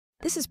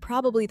This is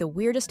probably the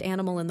weirdest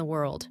animal in the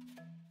world.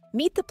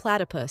 Meet the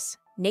platypus,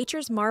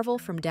 nature's marvel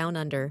from down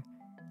under.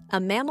 A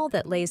mammal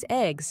that lays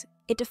eggs,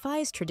 it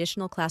defies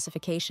traditional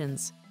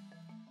classifications.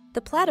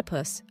 The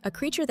platypus, a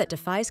creature that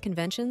defies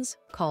conventions,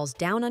 calls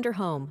down under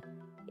home.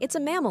 It's a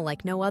mammal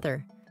like no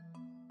other.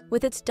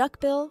 With its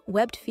duckbill,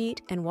 webbed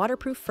feet, and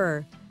waterproof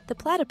fur, the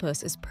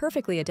platypus is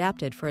perfectly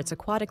adapted for its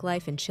aquatic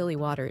life in chilly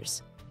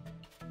waters.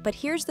 But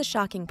here's the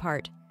shocking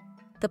part.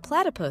 The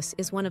platypus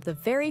is one of the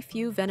very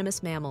few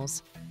venomous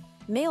mammals.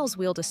 Males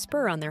wield a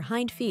spur on their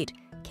hind feet,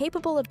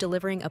 capable of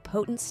delivering a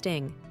potent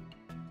sting.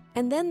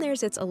 And then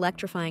there's its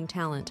electrifying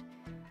talent.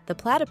 The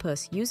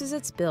platypus uses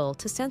its bill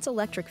to sense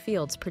electric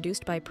fields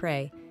produced by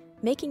prey,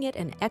 making it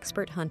an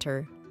expert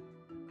hunter.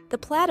 The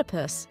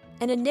platypus,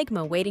 an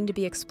enigma waiting to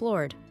be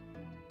explored.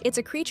 It's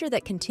a creature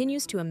that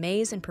continues to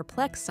amaze and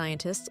perplex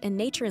scientists and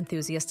nature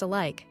enthusiasts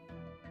alike.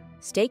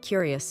 Stay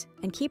curious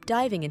and keep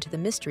diving into the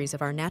mysteries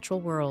of our natural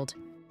world.